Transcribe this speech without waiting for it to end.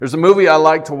There's a movie I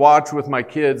like to watch with my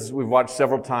kids. We've watched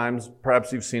several times.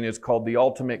 Perhaps you've seen it. It's called The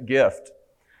Ultimate Gift.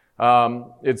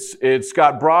 It's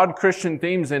got broad Christian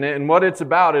themes in it, and what it's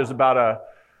about is about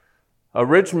a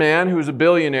rich man who's a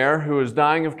billionaire who is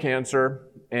dying of cancer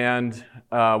and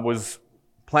was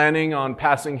planning on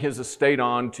passing his estate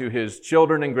on to his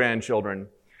children and grandchildren.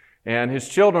 And his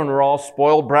children were all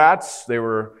spoiled brats. They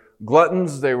were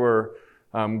gluttons. They were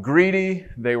greedy.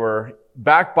 They were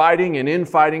backbiting and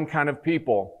infighting kind of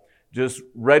people, just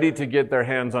ready to get their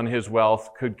hands on his wealth,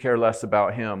 could care less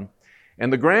about him.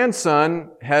 And the grandson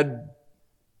had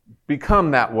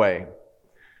become that way.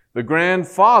 The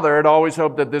grandfather had always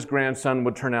hoped that this grandson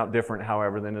would turn out different,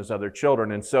 however, than his other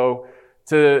children. And so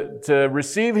to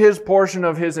receive his portion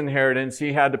of his inheritance,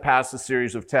 he had to pass a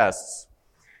series of tests.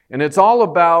 And it's all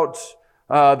about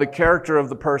the character of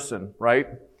the person, right?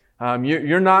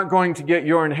 You're not going to get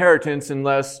your inheritance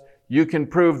unless you can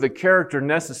prove the character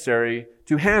necessary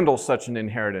to handle such an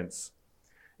inheritance.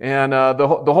 And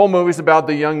the whole movie's about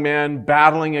the young man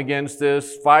battling against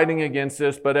this, fighting against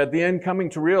this, but at the end coming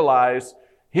to realize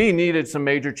he needed some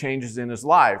major changes in his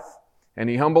life. And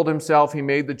he humbled himself, he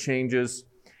made the changes,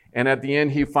 and at the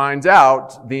end he finds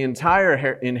out the entire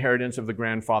inheritance of the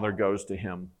grandfather goes to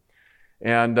him.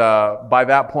 And by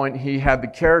that point he had the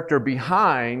character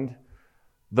behind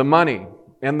the money.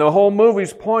 And the whole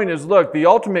movie's point is, look, the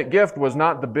ultimate gift was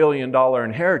not the $1 billion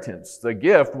inheritance. The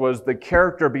gift was the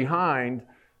character behind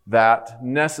that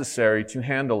necessary to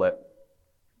handle it.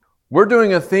 We're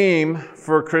doing a theme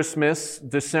for Christmas,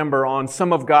 December, on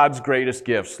some of God's greatest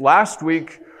gifts. Last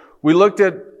week, we looked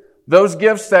at those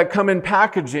gifts that come in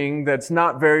packaging that's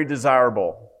not very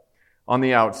desirable on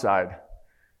the outside.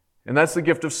 And that's the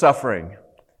gift of suffering.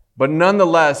 But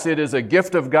nonetheless, it is a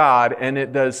gift of God, and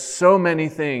it does so many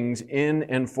things in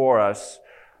and for us.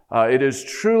 It is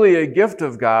truly a gift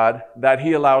of God that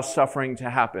He allows suffering to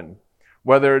happen.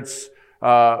 Whether it's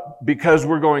because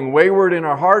we're going wayward in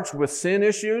our hearts with sin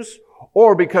issues,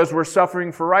 or because we're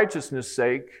suffering for righteousness'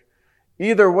 sake,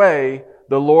 either way,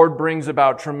 the Lord brings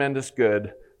about tremendous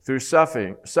good through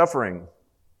suffering.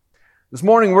 This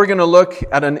morning, we're going to look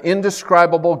at an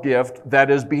indescribable gift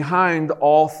that is behind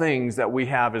all things that we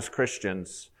have as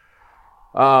Christians.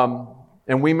 And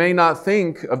we may not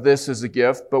think of this as a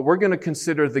gift, but we're going to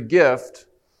consider the gift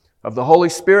of the Holy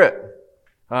Spirit.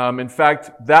 In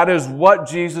fact, that is what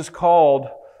Jesus called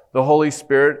the Holy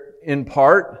Spirit in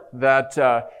part,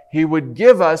 that He would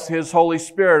give us His Holy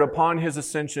Spirit upon His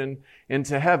ascension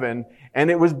into heaven.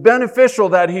 And it was beneficial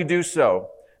that He do so,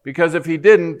 because if He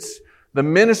didn't, the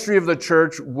ministry of the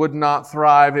church would not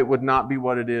thrive. It would not be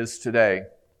what it is today.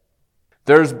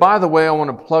 There's, by the way, I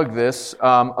want to plug this,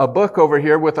 a book over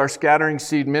here with our Scattering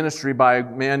Seed ministry by a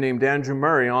man named Andrew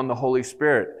Murray on the Holy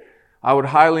Spirit. I would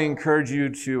highly encourage you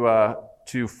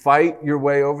to fight your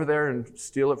way over there and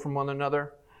steal it from one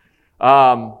another.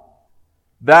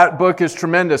 That book is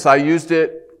tremendous. I used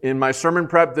it in my sermon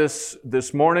prep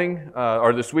this morning,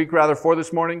 or this week rather, for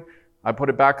this morning. I put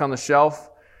it back on the shelf.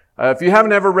 If you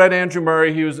haven't ever read Andrew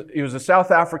Murray, he was a South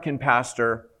African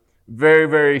pastor, very,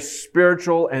 very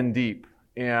spiritual and deep.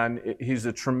 And he's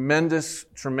a tremendous,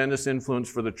 tremendous influence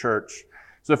for the church.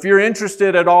 So if you're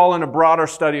interested at all in a broader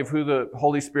study of who the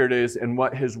Holy Spirit is and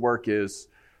what His work is,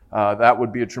 that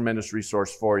would be a tremendous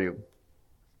resource for you.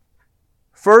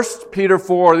 1 Peter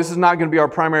 4, this is not going to be our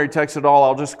primary text at all.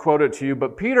 I'll just quote it to you.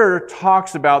 But Peter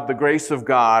talks about the grace of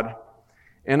God.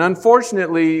 And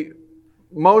unfortunately,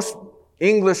 most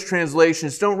English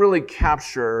translations don't really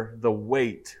capture the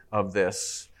weight of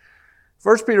this.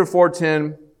 1 Peter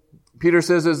 4:10, Peter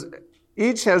says, as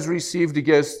each has received a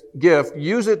gift,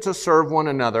 use it to serve one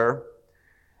another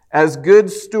as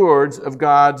good stewards of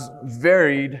God's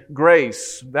varied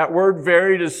grace. That word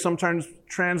varied is sometimes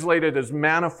translated as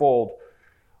manifold.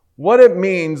 What it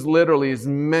means literally is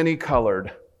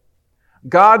many-colored.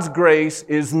 God's grace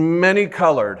is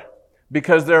many-colored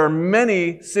because there are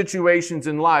many situations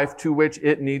in life to which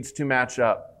it needs to match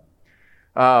up.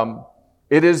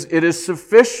 It is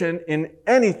sufficient in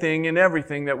anything and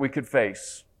everything that we could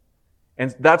face.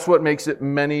 And that's what makes it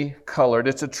many-colored.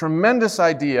 It's a tremendous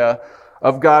idea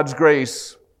of God's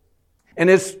grace. And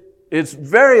it's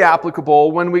very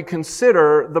applicable when we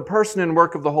consider the person and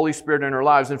work of the Holy Spirit in our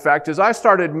lives. In fact, as I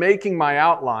started making my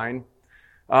outline,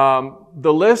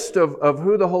 the list of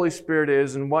who the Holy Spirit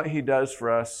is and what He does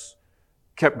for us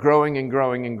kept growing and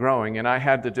growing and growing. And I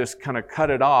had to just kind of cut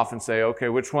it off and say, okay,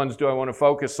 which ones do I want to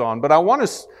focus on? But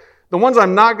the ones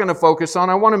I'm not going to focus on,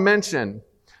 I want to mention.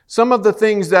 Some of the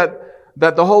things that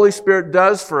the Holy Spirit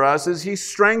does for us is He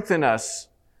strengthens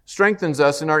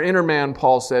us in our inner man,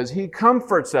 Paul says. He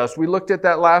comforts us. We looked at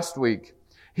that last week.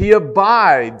 He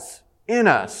abides in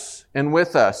us and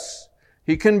with us.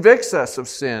 He convicts us of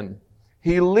sin.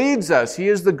 He leads us. He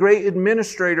is the great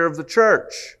administrator of the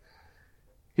church.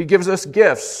 He gives us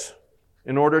gifts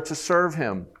in order to serve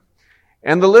Him.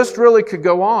 And the list really could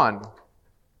go on.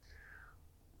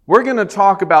 We're going to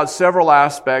talk about several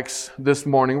aspects this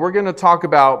morning. We're going to talk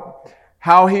about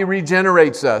how He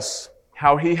regenerates us,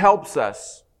 how He helps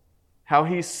us, how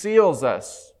He seals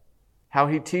us, how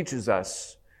He teaches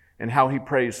us, and how He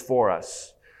prays for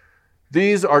us.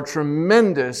 These are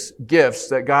tremendous gifts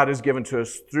that God has given to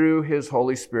us through His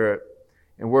Holy Spirit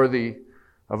and worthy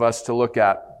of us to look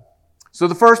at. So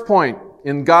the first point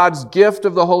in God's gift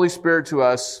of the Holy Spirit to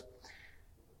us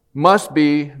must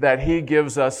be that He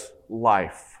gives us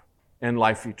life and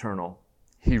life eternal.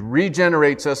 He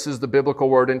regenerates us is the biblical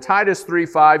word. In Titus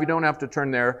 3:5, you don't have to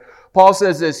turn there, Paul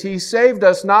says this, He saved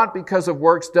us not because of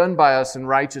works done by us in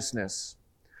righteousness,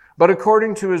 but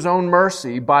according to His own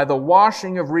mercy, by the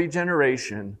washing of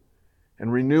regeneration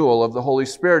and renewal of the Holy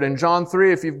Spirit. In John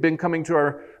 3, if you've been coming to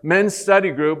our men's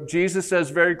study group, Jesus says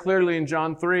very clearly in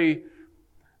John 3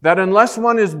 that unless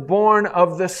one is born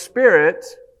of the Spirit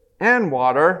and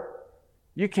water,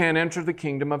 you can't enter the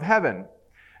kingdom of heaven.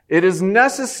 It is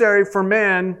necessary for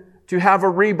man to have a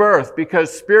rebirth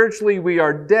because spiritually we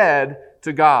are dead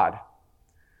to God.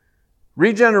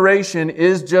 Regeneration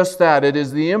is just that. It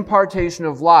is the impartation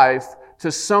of life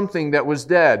to something that was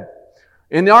dead.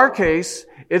 In our case,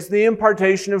 it's the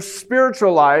impartation of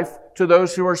spiritual life to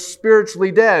those who are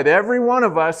spiritually dead. Every one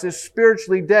of us is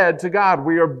spiritually dead to God.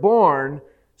 We are born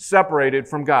separated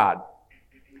from God.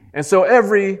 And so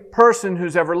every person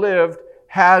who's ever lived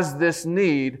has this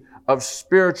need of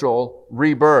spiritual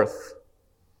rebirth.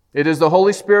 It is the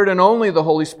Holy Spirit and only the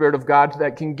Holy Spirit of God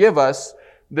that can give us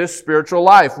this spiritual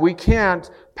life. We can't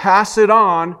pass it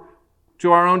on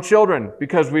to our own children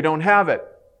because we don't have it.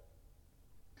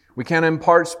 We can't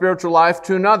impart spiritual life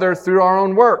to another through our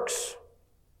own works,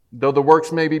 though the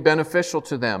works may be beneficial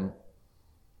to them.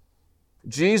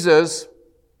 Jesus,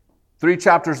 3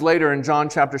 chapters later in John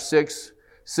chapter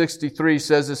 6:63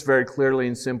 says this very clearly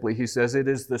and simply. He says, it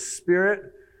is the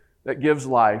Spirit that gives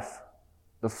life.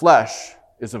 The flesh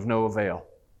is of no avail.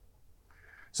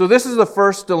 So this is the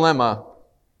first dilemma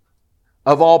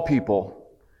of all people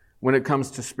when it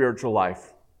comes to spiritual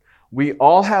life. We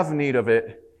all have need of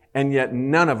it, and yet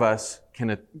none of us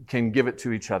can give it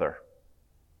to each other.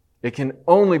 It can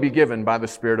only be given by the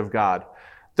Spirit of God.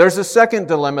 There's a second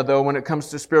dilemma, though, when it comes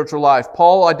to spiritual life.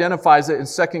 Paul identifies it in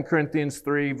 2 Corinthians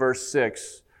 3, verse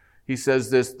 6. He says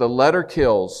this, the letter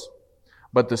kills,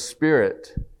 but the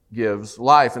Spirit gives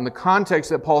life. In the context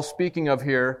that Paul's speaking of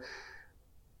here,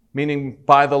 meaning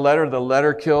by the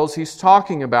letter kills, he's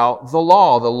talking about the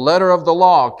law, the letter of the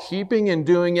law. Keeping and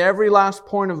doing every last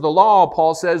point of the law,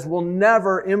 Paul says, will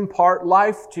never impart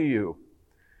life to you.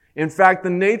 In fact, the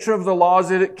nature of the law is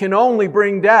that it can only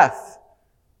bring death.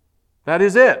 That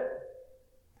is it.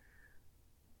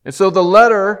 And so the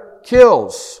letter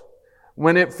kills.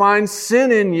 When it finds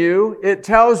sin in you, it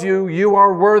tells you you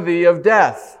are worthy of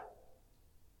death.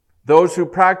 Those who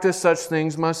practice such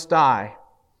things must die.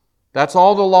 That's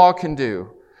all the law can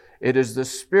do. It is the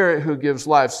Spirit who gives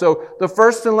life. So the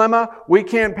first dilemma, we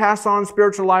can't pass on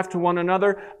spiritual life to one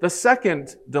another. The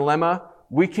second dilemma,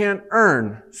 we can't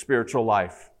earn spiritual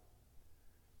life.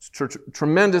 It's a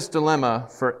tremendous dilemma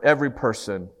for every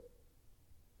person.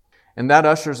 And that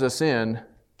ushers us in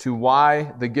to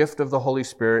why the gift of the Holy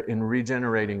Spirit in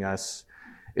regenerating us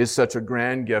is such a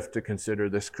grand gift to consider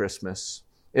this Christmas.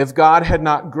 If God had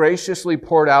not graciously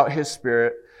poured out His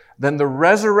Spirit, then the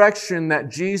resurrection that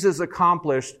Jesus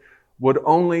accomplished would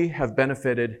only have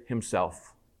benefited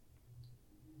Himself.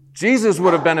 Jesus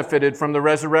would have benefited from the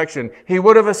resurrection. He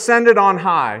would have ascended on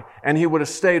high, and He would have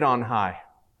stayed on high.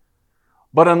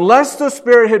 But unless the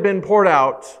Spirit had been poured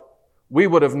out, we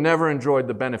would have never enjoyed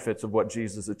the benefits of what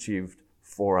Jesus achieved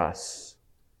for us.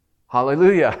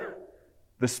 Hallelujah!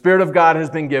 The Spirit of God has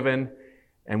been given,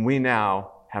 and we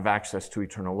now have access to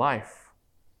eternal life.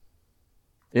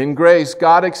 In grace,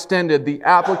 God extended the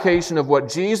application of what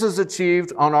Jesus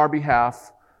achieved on our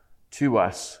behalf to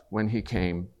us when He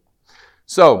came.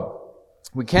 So,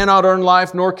 we cannot earn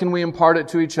life, nor can we impart it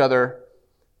to each other.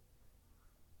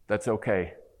 That's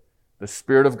okay. The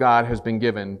Spirit of God has been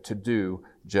given to do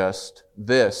just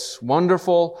this.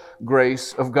 Wonderful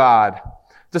grace of God.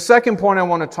 The second point I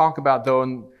want to talk about,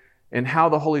 though, and how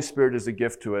the Holy Spirit is a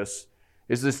gift to us,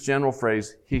 is this general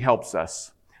phrase, He helps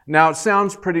us. Now, it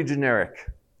sounds pretty generic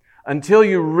until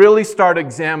you really start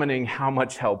examining how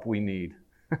much help we need.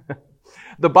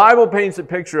 The Bible paints a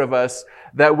picture of us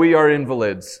that we are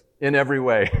invalids in every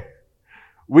way.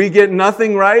 We get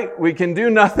nothing right. We can do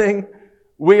nothing.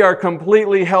 We are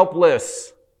completely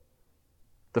helpless.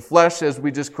 The flesh, as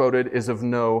we just quoted, is of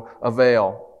no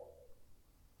avail.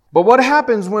 But what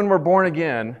happens when we're born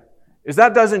again is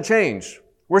that doesn't change.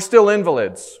 We're still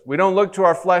invalids. We don't look to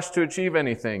our flesh to achieve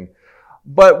anything.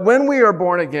 But when we are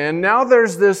born again, now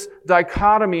there's this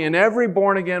dichotomy in every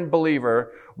born again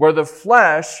believer where the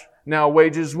flesh now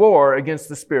wages war against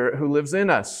the Spirit who lives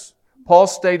in us. Paul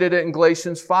stated it in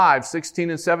Galatians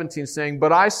 5:16 and 17, saying,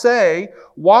 "But I say,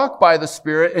 walk by the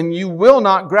Spirit, and you will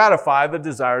not gratify the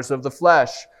desires of the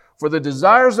flesh. For the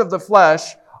desires of the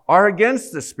flesh are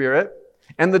against the Spirit,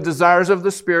 and the desires of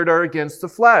the Spirit are against the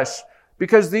flesh,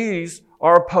 because these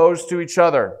are opposed to each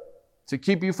other, to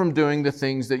keep you from doing the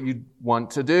things that you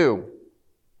want to do."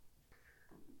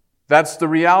 That's the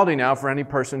reality now for any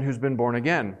person who's been born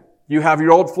again. You have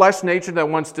your old flesh nature that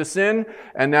wants to sin,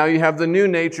 and now you have the new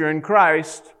nature in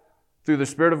Christ through the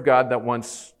Spirit of God that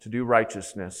wants to do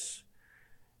righteousness.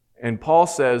 And Paul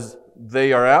says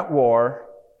they are at war,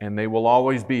 and they will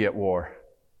always be at war.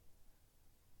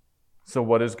 So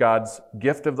what is God's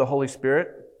gift of the Holy Spirit?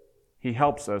 He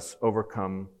helps us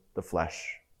overcome the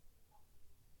flesh.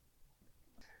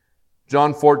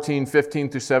 John 14:15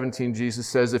 through 17, Jesus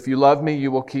says, "If you love me,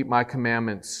 you will keep my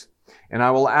commandments. And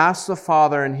I will ask the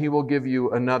Father, and He will give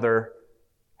you another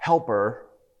helper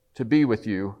to be with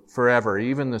you forever,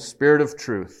 even the Spirit of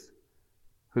truth,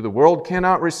 who the world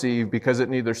cannot receive because it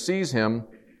neither sees Him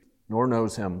nor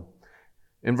knows Him."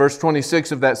 In verse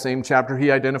 26 of that same chapter,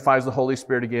 he identifies the Holy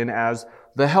Spirit again as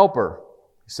the helper,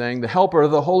 saying, "The helper,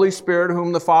 the Holy Spirit,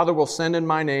 whom the Father will send in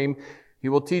my name, He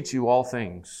will teach you all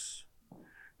things."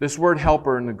 This word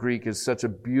helper in the Greek is such a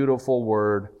beautiful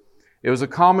word. It was a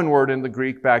common word in the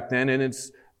Greek back then, and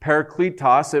it's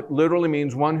parakletos. It literally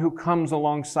means one who comes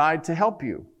alongside to help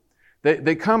you.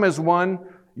 They come as one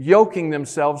yoking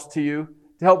themselves to you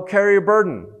to help carry a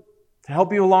burden, to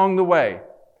help you along the way.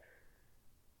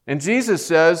 And Jesus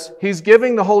says He's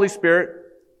giving the Holy Spirit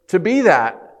to be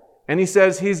that, and He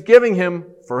says He's giving Him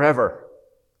forever.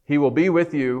 He will be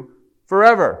with you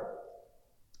forever.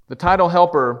 The title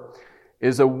helper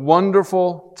is a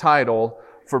wonderful title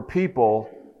for people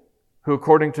who,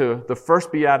 according to the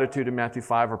first beatitude in Matthew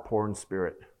 5, are poor in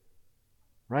spirit.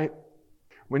 Right?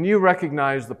 When you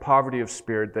recognize the poverty of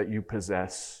spirit that you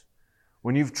possess,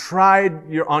 when you've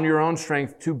tried on your own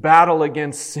strength to battle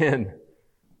against sin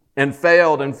and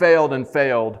failed and failed and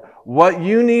failed, what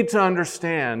you need to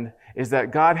understand is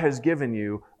that God has given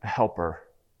you a helper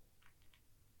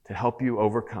to help you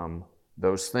overcome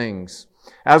those things.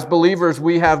 As believers,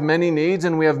 we have many needs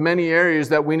and we have many areas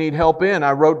that we need help in.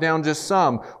 I wrote down just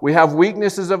some. We have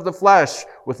weaknesses of the flesh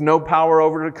with no power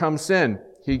overcome sin.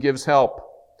 He gives help.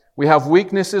 We have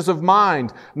weaknesses of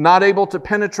mind, not able to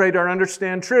penetrate or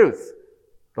understand truth.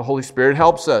 The Holy Spirit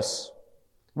helps us.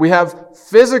 We have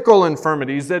physical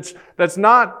infirmities that's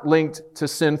not linked to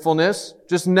sinfulness,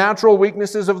 just natural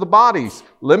weaknesses of the bodies,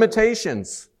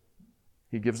 limitations.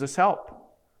 He gives us help.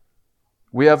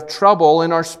 We have trouble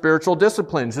in our spiritual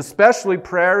disciplines, especially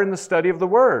prayer and the study of the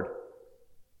Word.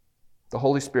 The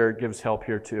Holy Spirit gives help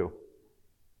here too.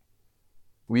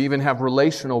 We even have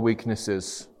relational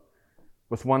weaknesses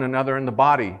with one another in the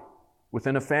body,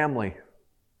 within a family,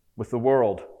 with the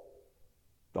world.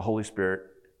 The Holy Spirit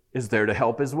is there to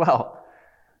help as well.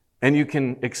 And you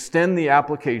can extend the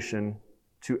application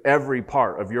to every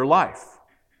part of your life.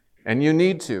 And you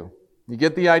need to. You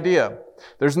get the idea.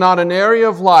 There's not an area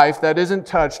of life that isn't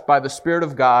touched by the Spirit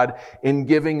of God in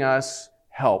giving us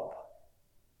help.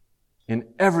 In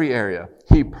every area.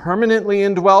 He permanently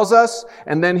indwells us,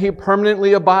 and then He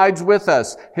permanently abides with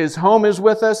us. His home is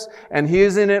with us, and He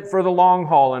is in it for the long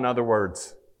haul, in other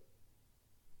words.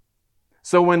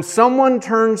 So when someone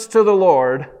turns to the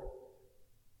Lord,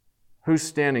 who's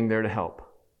standing there to help?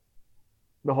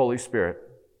 The Holy Spirit.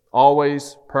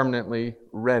 Always permanently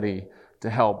ready to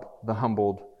help the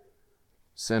humbled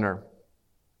sinner.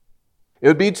 It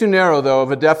would be too narrow, though,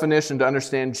 of a definition to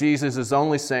understand Jesus is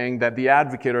only saying that the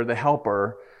advocate or the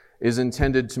helper is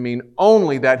intended to mean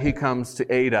only that He comes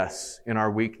to aid us in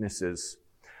our weaknesses.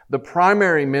 The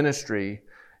primary ministry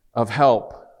of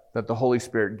help that the Holy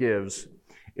Spirit gives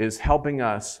is helping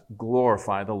us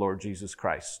glorify the Lord Jesus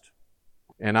Christ.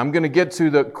 And I'm going to get to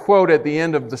the quote at the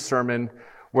end of the sermon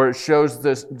where it shows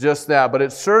this, just that, but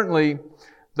it's certainly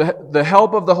the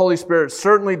help of the Holy Spirit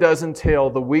certainly does entail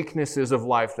the weaknesses of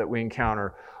life that we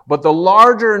encounter. But the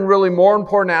larger and really more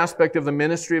important aspect of the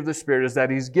ministry of the Spirit is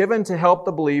that He's given to help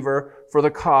the believer for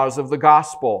the cause of the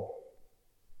gospel.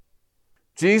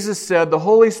 Jesus said the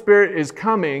Holy Spirit is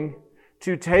coming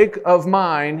to take of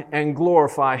mine and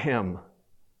glorify Him.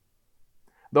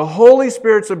 The Holy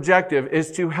Spirit's objective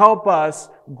is to help us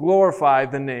glorify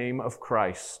the name of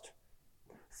Christ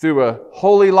through a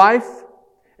holy life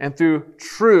and through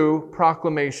true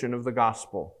proclamation of the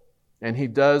gospel. And He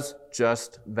does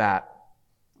just that.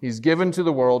 He's given to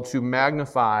the world to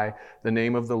magnify the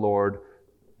name of the Lord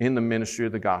in the ministry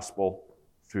of the gospel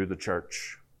through the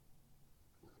church.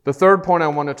 The third point I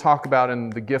want to talk about in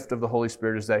the gift of the Holy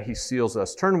Spirit is that He seals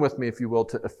us. Turn with me, if you will,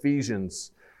 to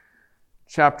Ephesians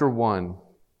chapter 1.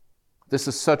 This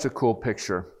is such a cool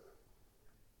picture.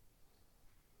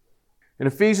 In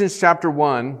Ephesians chapter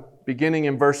 1, beginning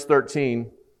in verse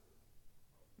 13,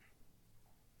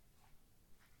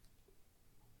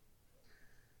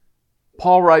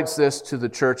 Paul writes this to the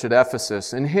church at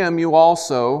Ephesus. In Him you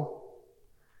also,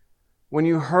 when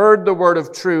you heard the word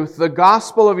of truth, the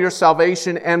gospel of your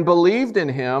salvation, and believed in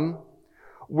Him,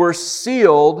 were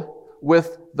sealed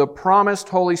with the promised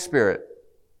Holy Spirit,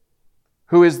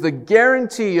 who is the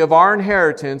guarantee of our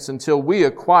inheritance until we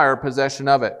acquire possession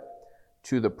of it,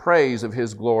 to the praise of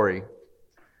His glory.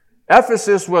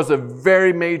 Ephesus was a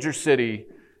very major city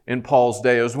in Paul's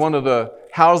day. It was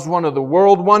housed one of the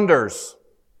world wonders.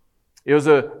 It was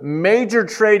a major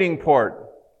trading port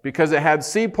because it had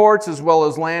seaports as well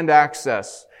as land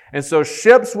access. And so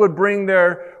ships would bring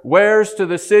their wares to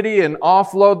the city and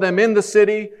offload them in the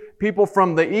city. People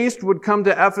from the east would come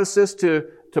to Ephesus to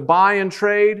buy and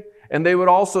trade. And they would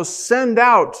also send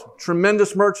out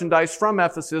tremendous merchandise from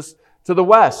Ephesus to the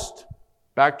west,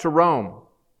 back to Rome.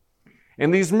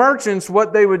 And these merchants,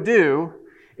 what they would do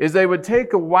is they would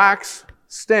take a wax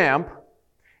stamp,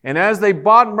 and as they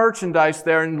bought merchandise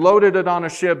there and loaded it on a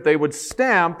ship, they would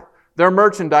stamp their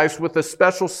merchandise with a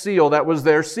special seal that was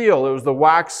their seal. It was the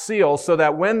wax seal, so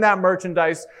that when that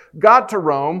merchandise got to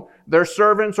Rome, their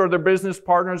servants or their business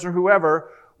partners or whoever,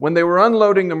 when they were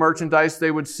unloading the merchandise, they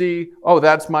would see, oh,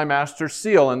 that's my master's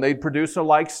seal, and they'd produce a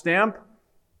like stamp,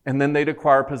 and then they'd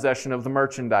acquire possession of the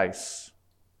merchandise.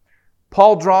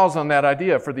 Paul draws on that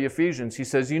idea for the Ephesians. He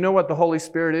says, you know what the Holy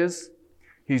Spirit is?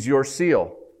 He's your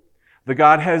seal.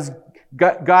 God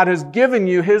has given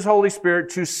you His Holy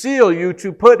Spirit to seal you,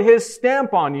 to put His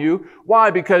stamp on you. Why?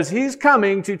 Because He's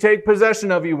coming to take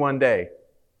possession of you one day.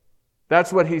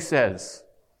 That's what He says.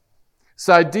 This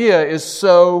idea is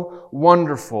so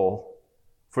wonderful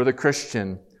for the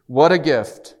Christian. What a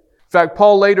gift. In fact,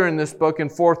 Paul later in this book in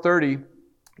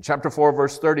chapter 4,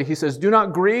 verse 30, he says, do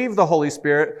not grieve the Holy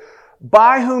Spirit,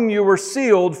 by whom you were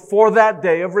sealed for that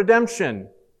day of redemption.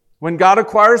 When God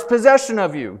acquires possession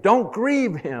of you, don't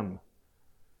grieve Him.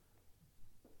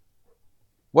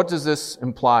 What does this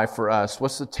imply for us?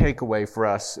 What's the takeaway for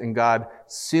us in God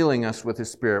sealing us with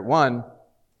His Spirit? One,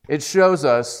 it shows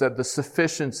us that the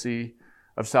sufficiency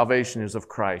of salvation is of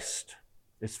Christ.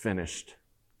 It's finished.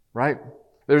 Right?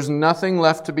 There's nothing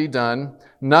left to be done.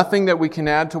 Nothing that we can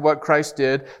add to what Christ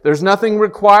did. There's nothing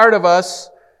required of us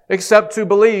except to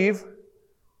believe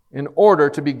in order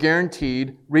to be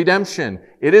guaranteed redemption.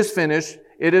 It is finished.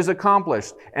 It is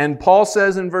accomplished. And Paul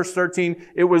says in verse 13,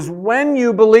 it was when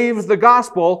you believed the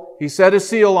gospel, He set a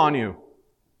seal on you.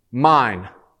 Mine.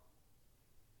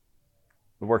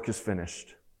 The work is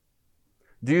finished.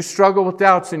 Do you struggle with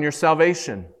doubts in your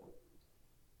salvation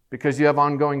because you have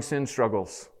ongoing sin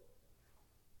struggles?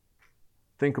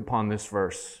 Think upon this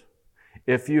verse.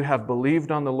 If you have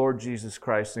believed on the Lord Jesus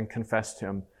Christ and confessed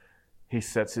Him, He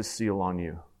sets His seal on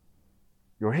you.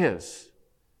 You're His.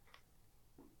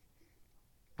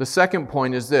 The second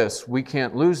point is this. We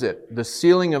can't lose it. The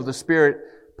sealing of the Spirit,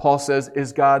 Paul says,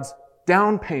 is God's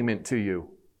down payment to you.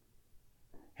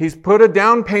 He's put a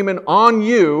down payment on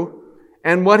you,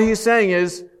 and what He's saying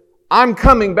is, I'm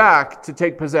coming back to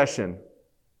take possession.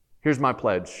 Here's my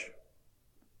pledge.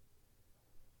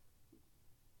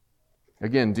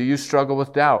 Again, do you struggle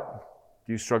with doubt?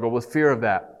 Do you struggle with fear of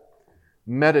that?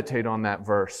 Meditate on that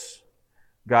verse.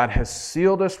 God has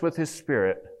sealed us with His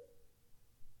Spirit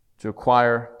to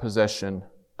acquire possession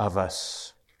of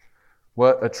us.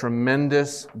 What a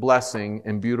tremendous blessing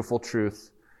and beautiful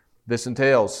truth this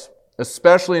entails,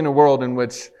 especially in a world in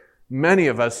which many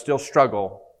of us still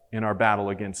struggle in our battle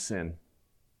against sin.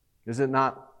 Is it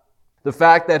not? The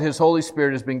fact that His Holy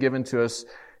Spirit has been given to us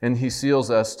and He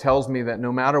seals us tells me that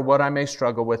no matter what I may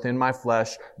struggle with in my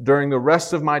flesh, during the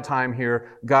rest of my time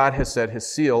here, God has set His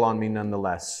seal on me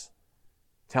nonetheless,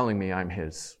 telling me I'm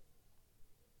His.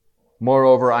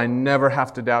 Moreover, I never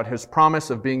have to doubt His promise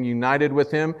of being united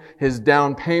with Him. His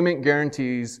down payment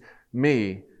guarantees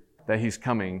me that He's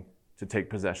coming to take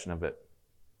possession of it.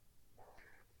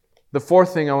 The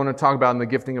fourth thing I want to talk about in the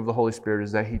gifting of the Holy Spirit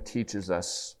is that He teaches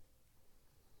us.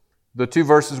 The two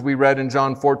verses we read in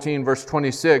John 14, verse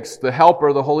 26, the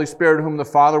Helper, the Holy Spirit, whom the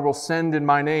Father will send in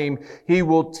my name, He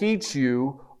will teach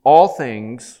you all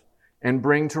things and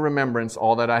bring to remembrance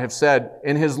all that I have said.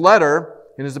 In his letter,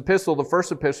 in his epistle, the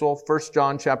first epistle, 1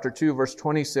 John chapter 2, verse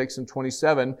 26 and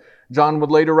 27, John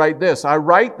would later write this, I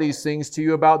write these things to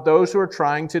you about those who are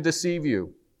trying to deceive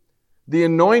you. The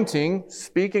anointing,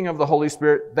 speaking of the Holy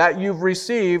Spirit, that you've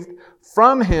received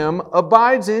from Him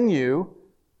abides in you,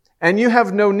 and you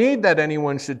have no need that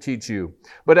anyone should teach you.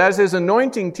 But as His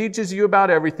anointing teaches you about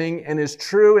everything and is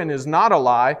true and is not a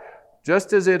lie,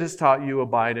 just as it has taught you,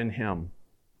 abide in Him.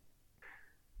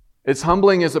 It's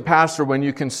humbling as a pastor when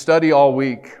you can study all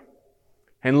week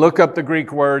and look up the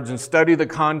Greek words and study the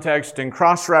context and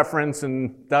cross-reference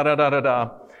and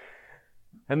da-da-da-da-da.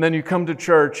 And then you come to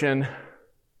church and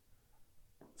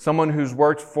someone who's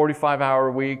worked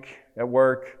 45-hour week at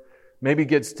work maybe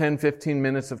gets 10, 15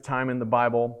 minutes of time in the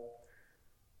Bible,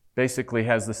 basically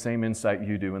has the same insight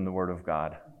you do in the Word of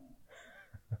God.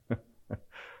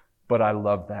 But I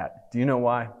love that. Do you know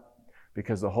why?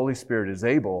 Because the Holy Spirit is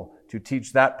able to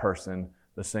teach that person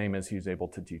the same as He's able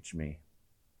to teach me.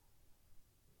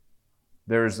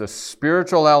 There is a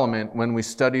spiritual element when we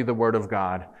study the Word of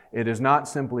God. It is not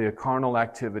simply a carnal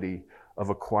activity of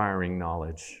acquiring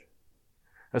knowledge.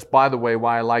 That's, by the way,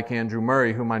 why I like Andrew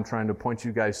Murray, whom I'm trying to point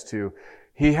you guys to.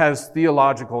 He has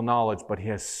theological knowledge, but he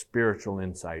has spiritual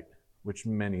insight, which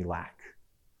many lack.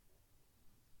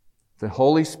 The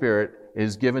Holy Spirit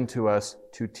is given to us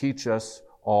to teach us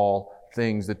all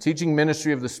things. The teaching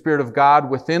ministry of the Spirit of God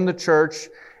within the church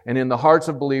and in the hearts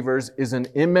of believers is an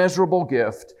immeasurable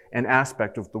gift and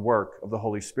aspect of the work of the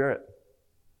Holy Spirit.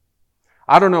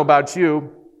 I don't know about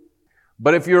you,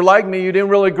 but if you're like me, you didn't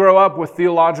really grow up with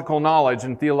theological knowledge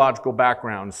and theological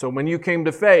background. So when you came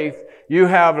to faith, you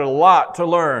have a lot to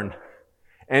learn.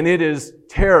 And it is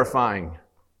terrifying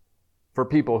for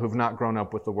people who've not grown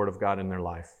up with the Word of God in their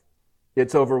life.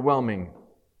 It's overwhelming.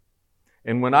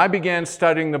 And when I began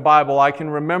studying the Bible, I can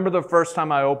remember the first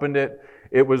time I opened it,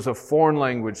 it was a foreign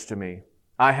language to me.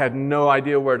 I had no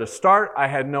idea where to start. I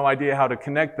had no idea how to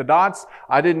connect the dots.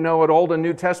 I didn't know what Old and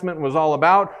New Testament was all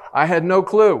about. I had no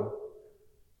clue.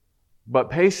 But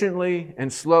patiently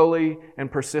and slowly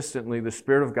and persistently, the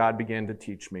Spirit of God began to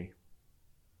teach me.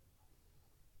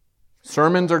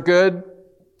 Sermons are good.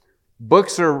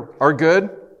 Books are good.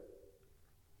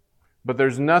 But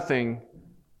there's nothing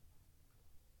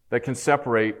that can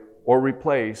separate or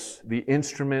replace the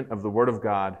instrument of the Word of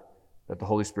God that the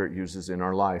Holy Spirit uses in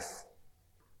our life.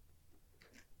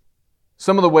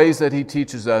 Some of the ways that He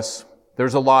teaches us,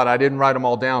 there's a lot. I didn't write them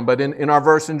all down. But in our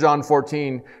verse in John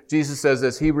 14, Jesus says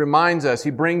this. He reminds us,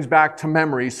 He brings back to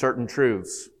memory certain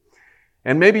truths.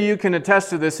 And maybe you can attest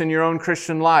to this in your own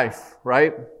Christian life,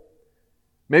 right?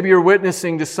 Maybe you're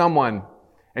witnessing to someone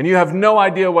and you have no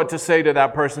idea what to say to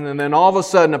that person. And then all of a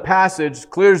sudden a passage,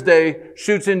 clear as day,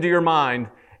 shoots into your mind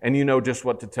and you know just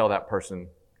what to tell that person.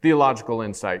 Theological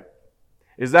insight.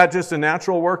 Is that just a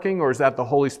natural working or is that the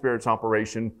Holy Spirit's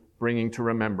operation bringing to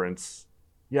remembrance?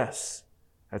 Yes,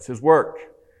 that's His work.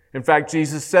 In fact,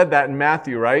 Jesus said that in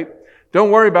Matthew, right?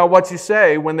 Don't worry about what you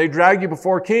say when they drag you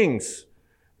before kings,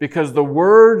 because the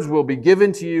words will be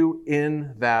given to you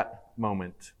in that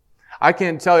moment. I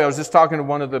can't tell you, I was just talking to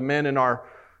one of the men in our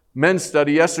men's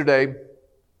study yesterday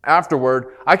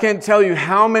afterward. I can't tell you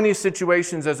how many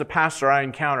situations as a pastor I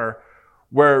encounter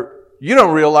where you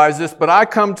don't realize this, but I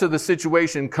come to the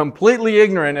situation completely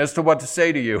ignorant as to what to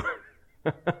say to you.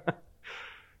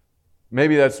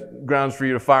 Maybe that's grounds for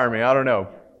you to fire me. I don't know.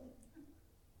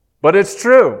 But it's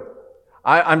true.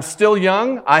 I'm still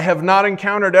young. I have not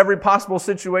encountered every possible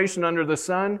situation under the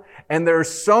sun. And there are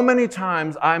so many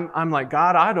times I'm like,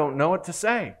 God, I don't know what to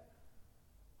say.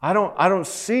 I don't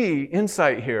see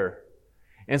insight here.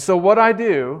 And so what I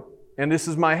do, and this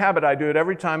is my habit, I do it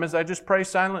every time, is I just pray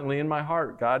silently in my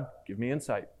heart. God, give me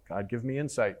insight. God, give me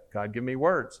insight. God, give me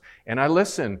words. And I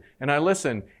listen, and I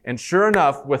listen. And sure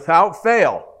enough, without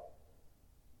fail,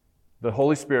 the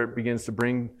Holy Spirit begins to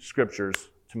bring scriptures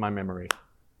to my memory.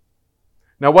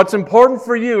 Now, what's important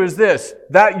for you is this,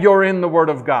 that you're in the Word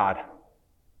of God.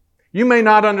 You may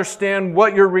not understand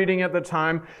what you're reading at the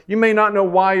time. You may not know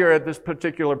why you're at this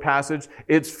particular passage.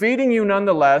 It's feeding you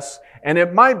nonetheless, and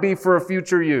it might be for a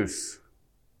future use.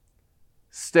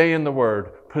 Stay in the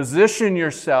Word. Position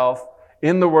yourself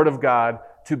in the Word of God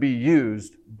to be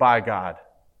used by God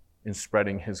in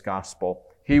spreading His gospel.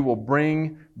 He will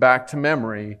bring back to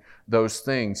memory those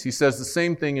things. He says the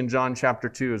same thing in John chapter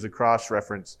 2 as a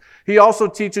cross-reference. He also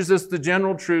teaches us the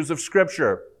general truths of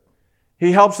Scripture.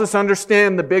 He helps us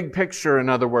understand the big picture, in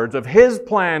other words, of His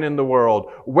plan in the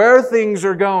world, where things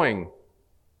are going.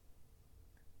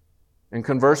 And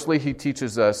conversely, he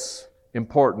teaches us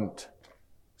important,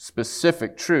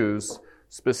 specific truths,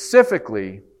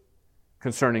 specifically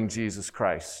concerning Jesus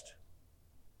Christ.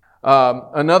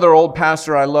 Another old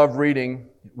pastor I love reading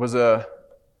was a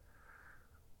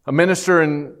minister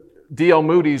in D.L.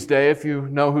 Moody's day. If you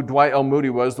know who Dwight L. Moody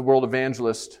was, the world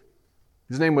evangelist.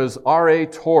 His name was R.A.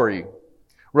 Torrey.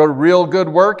 Wrote a real good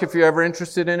work, if you're ever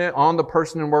interested in it, on the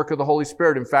person and work of the Holy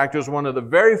Spirit. In fact, it was one of the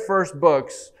very first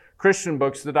books, Christian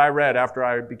books, that I read after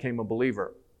I became a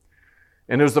believer.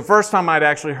 And it was the first time I'd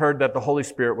actually heard that the Holy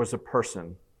Spirit was a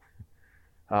person.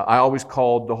 I always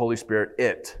called the Holy Spirit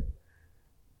it.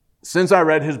 Since I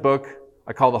read his book,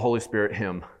 I call the Holy Spirit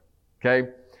him. Okay?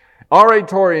 R.A.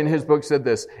 Torrey in his book said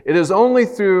this: "It is only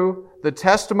through the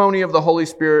testimony of the Holy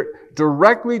Spirit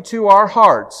directly to our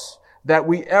hearts that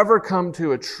we ever come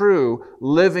to a true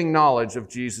living knowledge of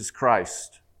Jesus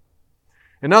Christ."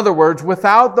 In other words,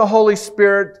 without the Holy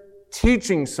Spirit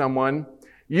teaching someone,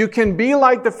 you can be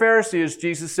like the Pharisees,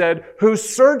 Jesus said, who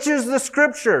searches the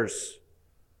Scriptures.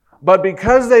 But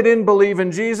because they didn't believe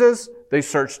in Jesus, they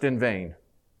searched in vain.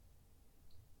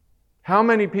 How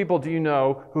many people do you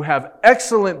know who have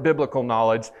excellent biblical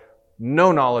knowledge,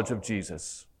 no knowledge of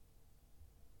Jesus?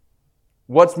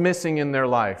 What's missing in their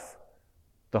life?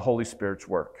 The Holy Spirit's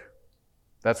work.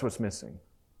 That's what's missing.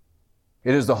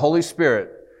 It is the Holy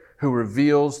Spirit who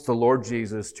reveals the Lord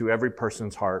Jesus to every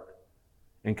person's heart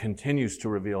and continues to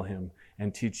reveal Him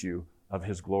and teach you of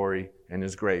His glory and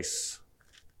His grace.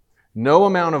 No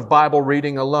amount of Bible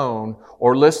reading alone,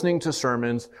 or listening to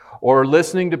sermons, or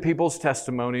listening to people's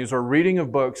testimonies, or reading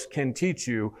of books can teach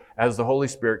you as the Holy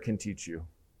Spirit can teach you.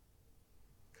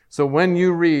 So when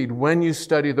you read, when you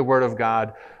study the Word of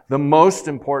God, the most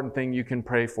important thing you can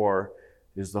pray for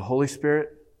is the Holy Spirit,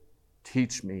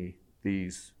 teach me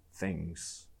these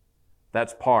things.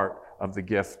 That's part of the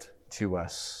gift to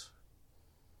us.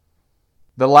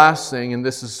 The last thing, and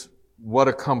this is what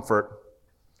a comfort,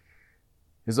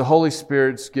 is the Holy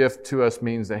Spirit's gift to us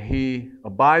means that He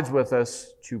abides with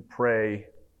us to pray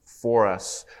for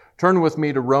us. Turn with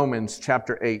me to Romans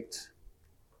chapter 8.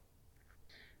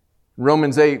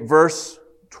 Romans 8, verse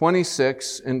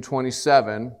 26 and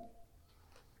 27.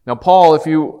 Now, Paul, if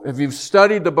you've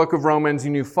studied the book of Romans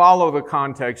and you follow the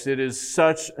context, it is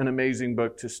such an amazing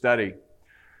book to study.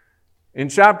 In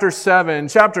chapter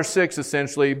 6,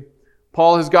 essentially,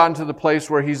 Paul has gotten to the place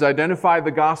where he's identified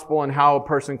the gospel and how a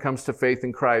person comes to faith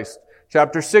in Christ.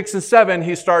 Chapter 6 and 7,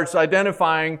 he starts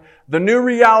identifying the new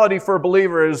reality for a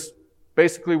believer is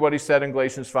basically what he said in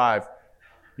Galatians 5.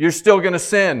 You're still going to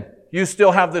sin. You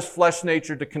still have this flesh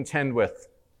nature to contend with.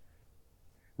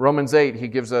 Romans 8, he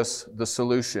gives us the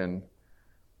solution.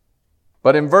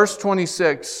 But in verse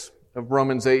 26 of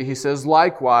Romans 8, he says,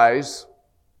 "Likewise,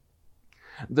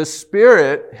 the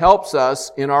Spirit helps us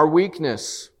in our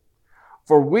weakness.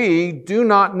 For we do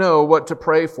not know what to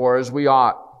pray for as we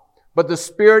ought. But the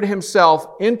Spirit Himself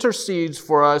intercedes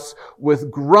for us with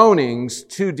groanings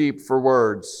too deep for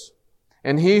words.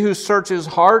 And He who searches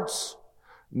hearts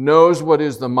knows what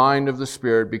is the mind of the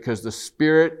Spirit, because the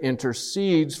Spirit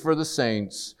intercedes for the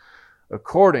saints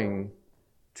according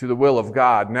to the will of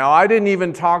God." Now, I didn't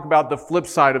even talk about the flip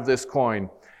side of this coin.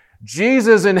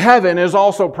 Jesus in heaven is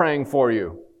also praying for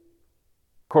you,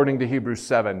 according to Hebrews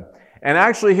 7. And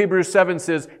actually, Hebrews 7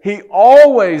 says, He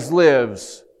always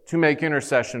lives to make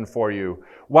intercession for you.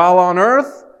 While on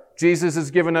earth, Jesus has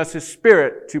given us His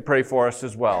Spirit to pray for us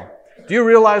as well. Do you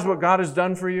realize what God has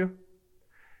done for you?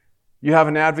 You have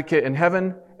an advocate in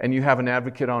heaven, and you have an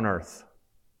advocate on earth.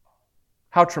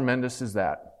 How tremendous is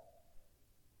that?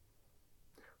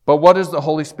 But what is the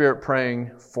Holy Spirit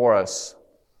praying for us?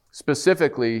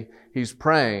 Specifically, He's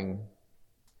praying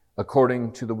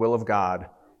according to the will of God,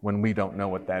 when we don't know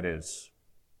what that is.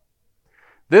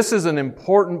 This is an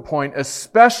important point,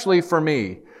 especially for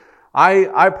me.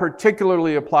 I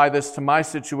particularly apply this to my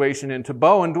situation and to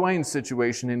Bo and Dwayne's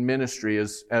situation in ministry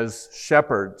as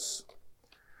shepherds.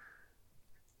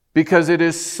 Because it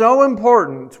is so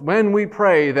important when we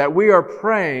pray that we are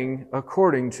praying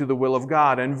according to the will of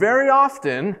God. And very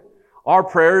often, our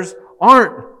prayers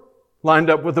aren't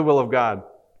lined up with the will of God.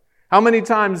 How many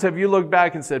times have you looked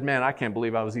back and said, man, I can't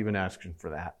believe I was even asking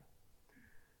for that?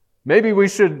 Maybe we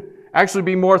should actually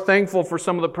be more thankful for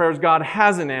some of the prayers God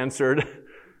hasn't answered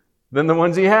than the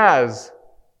ones He has.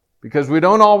 Because we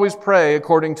don't always pray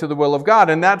according to the will of God.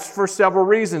 And that's for several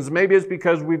reasons. Maybe it's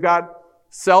because we've got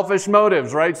selfish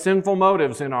motives, right? Sinful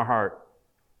motives in our heart.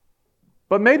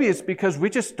 But maybe it's because we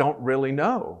just don't really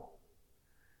know.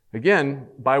 Again,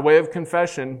 by way of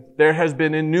confession, there has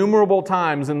been innumerable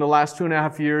times in the last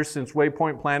 2.5 years since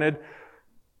Waypoint planted,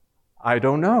 I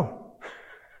don't know.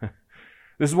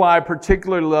 This is why I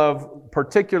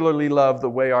particularly love the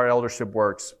way our eldership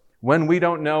works. When we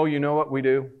don't know, you know what we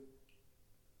do?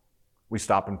 We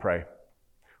stop and pray.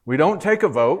 We don't take a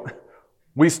vote.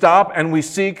 We stop and we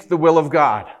seek the will of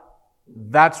God.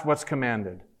 That's what's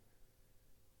commanded.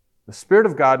 The Spirit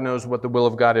of God knows what the will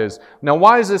of God is. Now,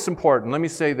 why is this important? Let me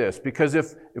say this. Because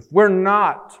if we're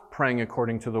not praying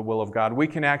according to the will of God, we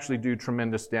can actually do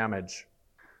tremendous damage.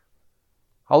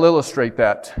 I'll illustrate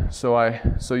that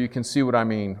so you can see what I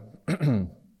mean.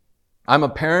 I'm a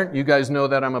parent. You guys know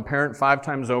that I'm a parent 5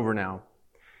 times over now.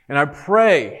 And I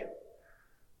pray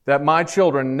that my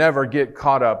children never get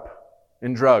caught up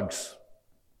in drugs.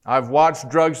 I've watched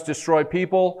drugs destroy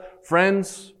people,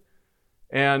 friends,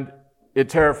 and it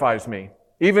terrifies me.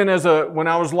 Even when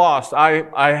I was lost,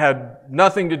 I had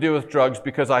nothing to do with drugs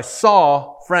because I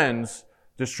saw friends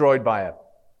destroyed by it.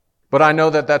 But I know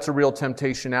that that's a real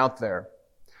temptation out there.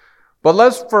 But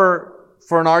let's, for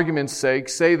an argument's sake,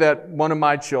 say that one of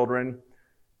my children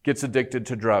gets addicted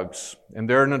to drugs. And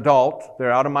they're an adult.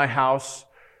 They're out of my house.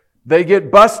 They get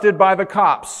busted by the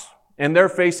cops. And they're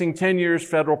facing 10 years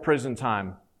federal prison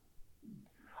time.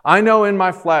 I know in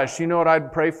my flesh, you know what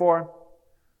I'd pray for?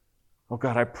 Oh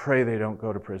God, I pray they don't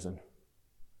go to prison.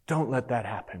 Don't let that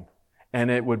happen.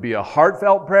 And it would be a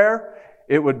heartfelt prayer.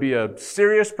 It would be a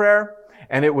serious prayer.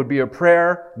 And it would be a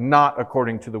prayer not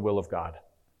according to the will of God.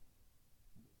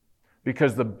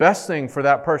 Because the best thing for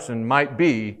that person might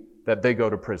be that they go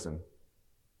to prison.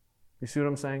 You see what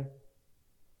I'm saying?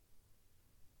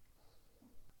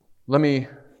 Let me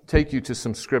take you to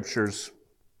some scriptures.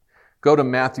 Go to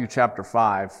Matthew chapter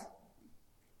 5.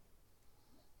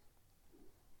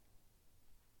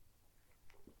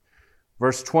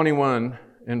 Verse 21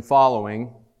 and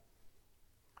following.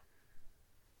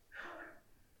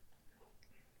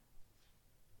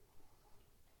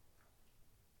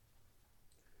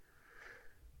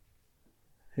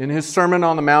 In his Sermon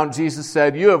on the Mount, Jesus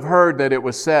said, "You have heard that it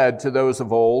was said to those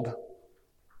of old,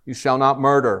 'You shall not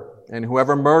murder, and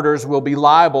whoever murders will be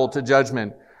liable to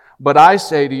judgment. But I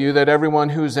say to you that everyone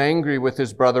who is angry with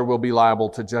his brother will be liable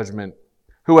to judgment.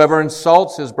 Whoever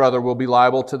insults his brother will be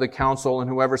liable to the council, and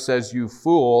whoever says, 'You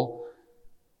fool,'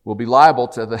 will be liable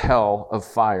to the hell of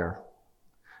fire.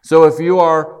 So if you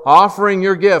are offering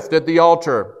your gift at the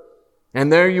altar, and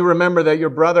there you remember that your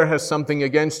brother has something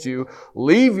against you,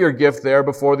 leave your gift there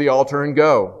before the altar and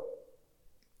go.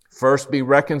 First be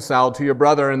reconciled to your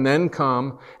brother, and then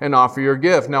come and offer your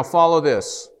gift." Now follow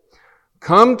this.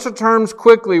 "Come to terms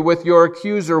quickly with your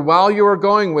accuser while you are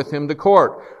going with him to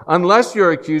court, unless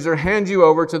your accuser hands you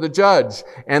over to the judge,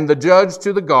 and the judge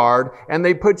to the guard, and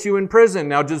they put you in prison."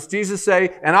 Now does Jesus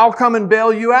say, "And I'll come and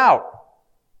bail you out"?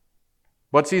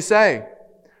 What's he say?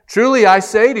 "Truly I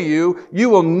say to you, you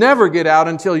will never get out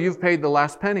until you've paid the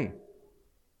last penny."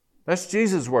 That's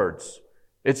Jesus' words.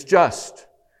 It's just.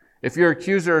 If your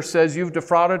accuser says you've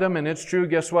defrauded him and it's true,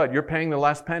 guess what? You're paying the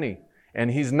last penny. And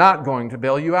he's not going to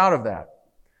bail you out of that.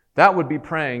 That would be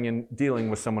praying and dealing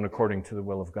with someone according to the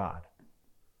will of God.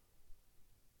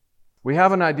 We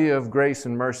have an idea of grace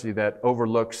and mercy that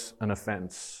overlooks an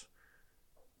offense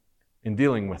in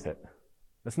dealing with it.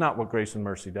 That's not what grace and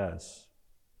mercy does.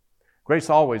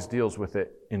 Grace always deals with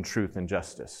it in truth and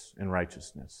justice and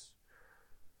righteousness.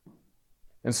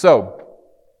 And so,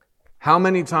 how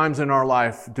many times in our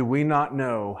life do we not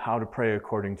know how to pray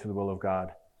according to the will of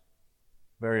God?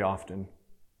 Very often.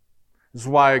 This is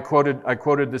why I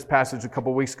quoted this passage a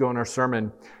couple weeks ago in our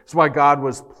sermon. This is why God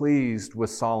was pleased with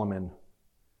Solomon.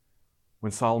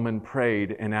 When Solomon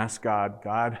prayed and asked God,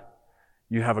 "God,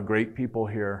 you have a great people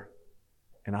here,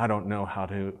 and I don't know how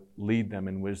to lead them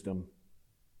in wisdom."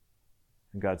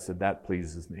 And God said, "That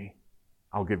pleases me.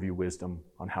 I'll give you wisdom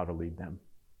on how to lead them."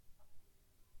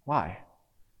 Why?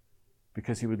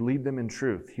 Because he would lead them in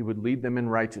truth. He would lead them in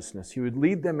righteousness. He would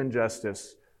lead them in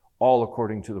justice, all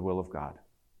according to the will of God.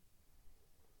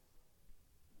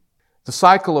 The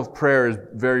cycle of prayer is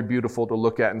very beautiful to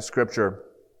look at in Scripture.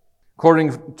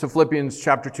 According to Philippians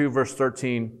chapter 2, verse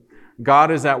 13,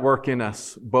 God is at work in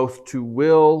us, both to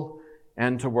will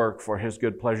and to work for His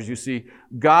good pleasures. You see,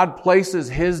 God places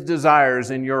His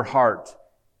desires in your heart.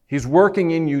 He's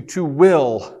working in you to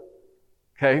will.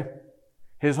 Okay?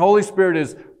 His Holy Spirit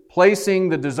is placing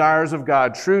the desires of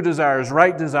God, true desires,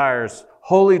 right desires,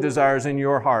 holy desires in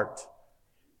your heart.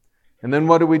 And then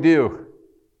what do?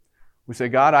 We say,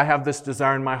 "God, I have this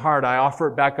desire in my heart. I offer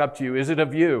it back up to you. Is it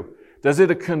of you? Does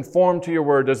it conform to your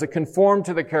word? Does it conform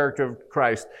to the character of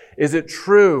Christ? Is it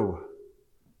true?"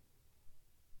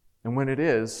 And when it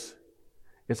is,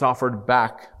 it's offered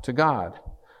back to God.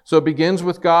 So it begins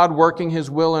with God working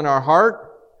His will in our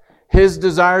heart. His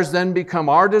desires then become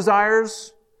our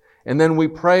desires. And then we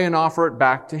pray and offer it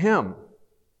back to Him.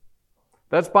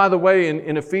 That's, by the way,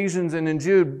 in Ephesians and in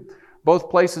Jude, both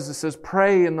places it says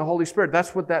pray in the Holy Spirit.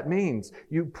 That's what that means.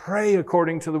 You pray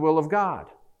according to the will of God.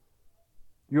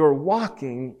 You're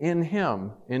walking in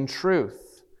Him, in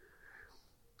truth.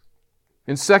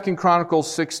 In 2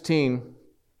 Chronicles 16,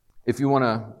 if you want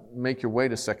to make your way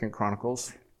to 2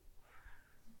 Chronicles,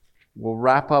 we'll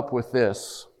wrap up with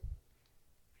this.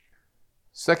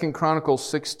 2 Chronicles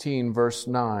 16, verse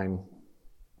 9.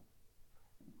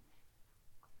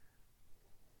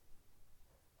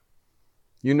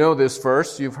 You know this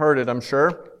verse. You've heard it, I'm sure.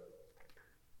 It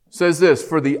says this,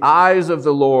 "For the eyes of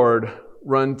the Lord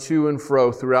run to and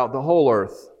fro throughout the whole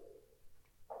earth,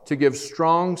 to give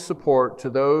strong support to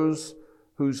those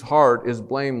whose heart is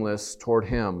blameless toward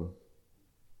Him."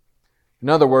 In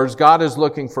other words, God is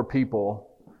looking for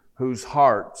people whose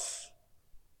hearts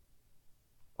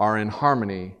are in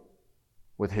harmony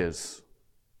with His.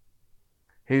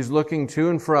 He's looking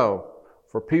to and fro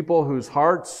for people whose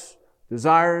hearts,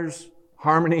 desires,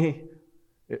 harmony,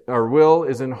 or will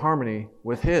is in harmony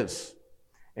with His.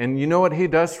 And you know what He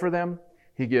does for them?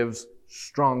 He gives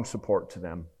strong support to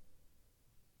them.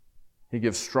 He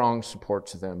gives strong support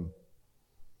to them.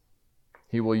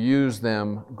 He will use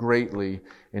them greatly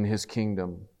in His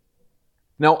kingdom.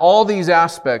 Now, all these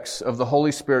aspects of the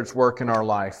Holy Spirit's work in our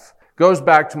life goes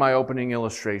back to my opening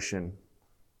illustration.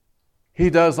 He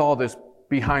does all this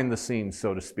behind the scenes,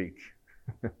 so to speak.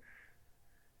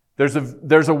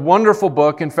 There's a wonderful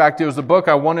book. In fact, it was a book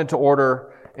I wanted to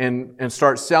order and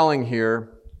start selling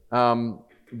here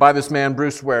by this man,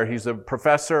 Bruce Ware. He's a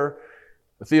professor,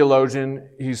 a theologian.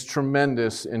 He's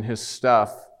tremendous in his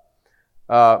stuff.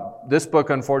 This book,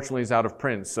 unfortunately, is out of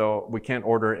print, so we can't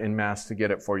order it en masse to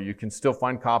get it for you. You can still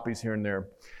find copies here and there.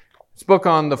 It's a book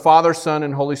on the Father, Son,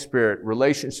 and Holy Spirit,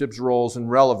 relationships, roles,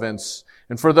 and relevance.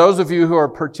 And for those of you who are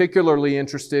particularly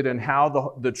interested in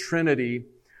how the Trinity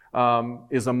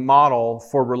is a model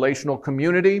for relational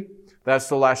community, that's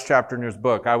the last chapter in his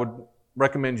book. I would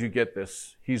recommend you get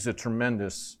this. He's a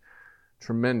tremendous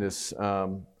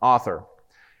author.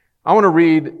 I want to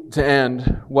read to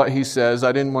end what he says.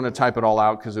 I didn't want to type it all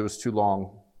out because it was too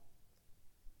long.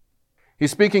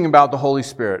 He's speaking about the Holy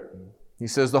Spirit. He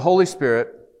says, "The Holy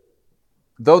Spirit,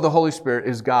 though the Holy Spirit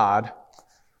is God,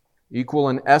 equal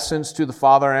in essence to the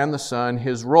Father and the Son,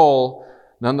 His role,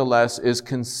 nonetheless, is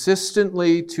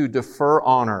consistently to defer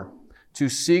honor, to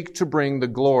seek to bring the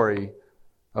glory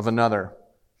of another."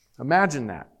 Imagine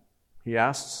that, he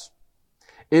asks.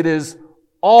 It is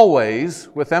always,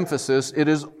 with emphasis, it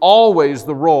is always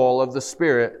the role of the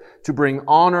Spirit to bring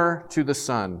honor to the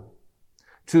Son,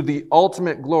 to the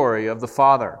ultimate glory of the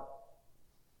Father.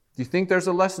 Do you think there's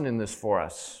a lesson in this for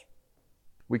us?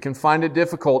 We can find it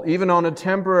difficult, even on a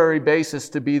temporary basis,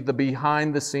 to be the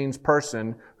behind-the-scenes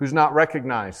person who's not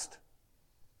recognized.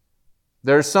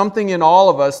 There's something in all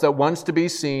of us that wants to be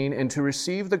seen and to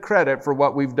receive the credit for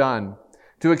what we've done.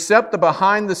 To accept the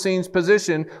behind-the-scenes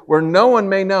position where no one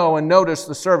may know and notice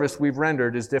the service we've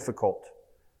rendered is difficult.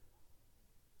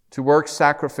 To work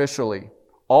sacrificially,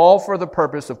 all for the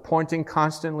purpose of pointing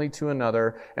constantly to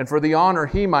another and for the honor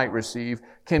he might receive,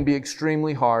 can be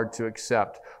extremely hard to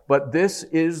accept. But this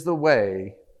is the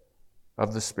way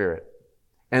of the Spirit.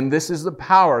 And this is the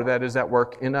power that is at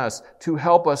work in us to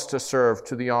help us to serve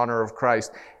to the honor of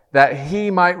Christ, that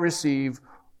He might receive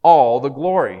all the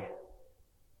glory.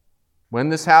 When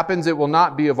this happens, it will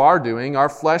not be of our doing. Our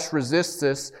flesh resists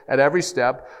this at every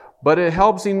step, but it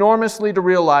helps enormously to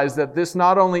realize that this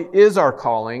not only is our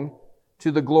calling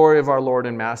to the glory of our Lord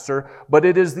and Master, but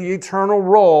it is the eternal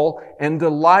role and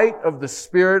delight of the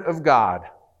Spirit of God.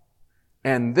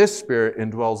 And this Spirit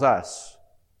indwells us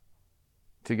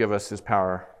to give us His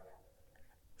power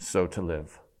so to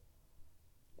live.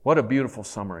 What a beautiful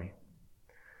summary.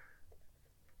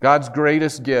 God's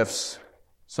greatest gifts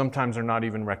sometimes are not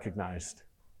even recognized.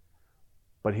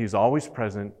 But He's always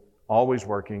present, always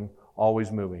working,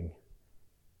 always moving.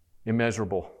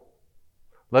 Immeasurable.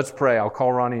 Let's pray. I'll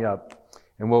call Ronnie up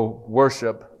and we'll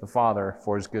worship the Father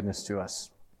for His goodness to us.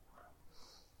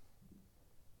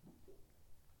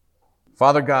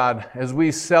 Father God, as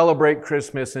we celebrate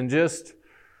Christmas and just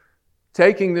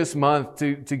taking this month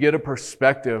to get a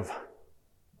perspective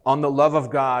on the love of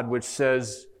God, which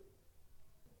says,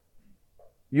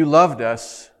 You loved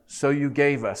us, so you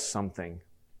gave us something.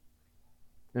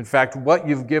 In fact, what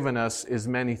you've given us is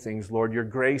many things, Lord. Your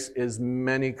grace is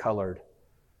many-colored.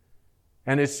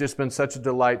 And it's just been such a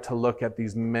delight to look at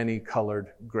these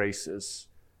many-colored graces.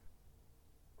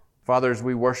 Father, as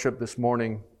we worship this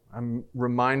morning, I'm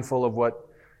remindful of what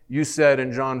you said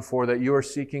in John 4, that you are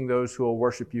seeking those who will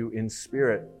worship you in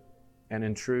spirit and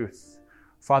in truth.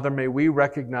 Father, may we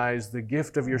recognize the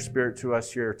gift of your Spirit to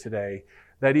us here today,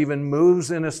 that even moves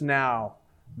in us now,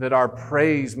 that our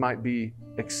praise might be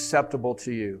acceptable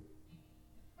to you.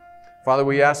 Father,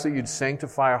 we ask that you'd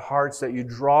sanctify our hearts, that you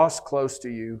draw us close to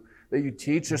you, that you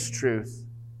teach us truth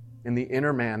in the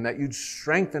inner man, that you'd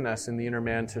strengthen us in the inner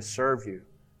man to serve you.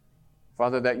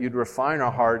 Father, that you'd refine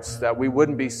our hearts, that we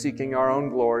wouldn't be seeking our own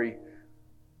glory,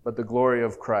 but the glory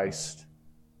of Christ.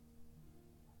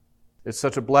 It's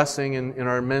such a blessing in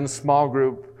our men's small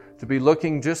group to be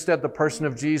looking just at the person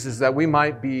of Jesus, that we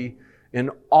might be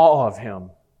in awe of him.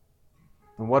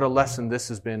 And what a lesson this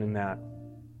has been in that.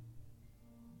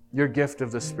 Your gift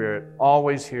of the Spirit,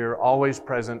 always here, always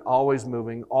present, always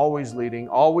moving, always leading,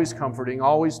 always comforting,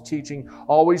 always teaching,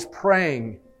 always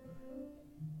praying,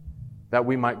 that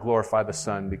we might glorify the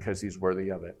Son because he's worthy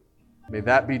of it. May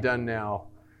that be done now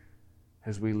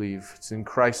as we leave. It's in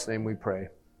Christ's name we pray.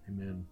 Amen.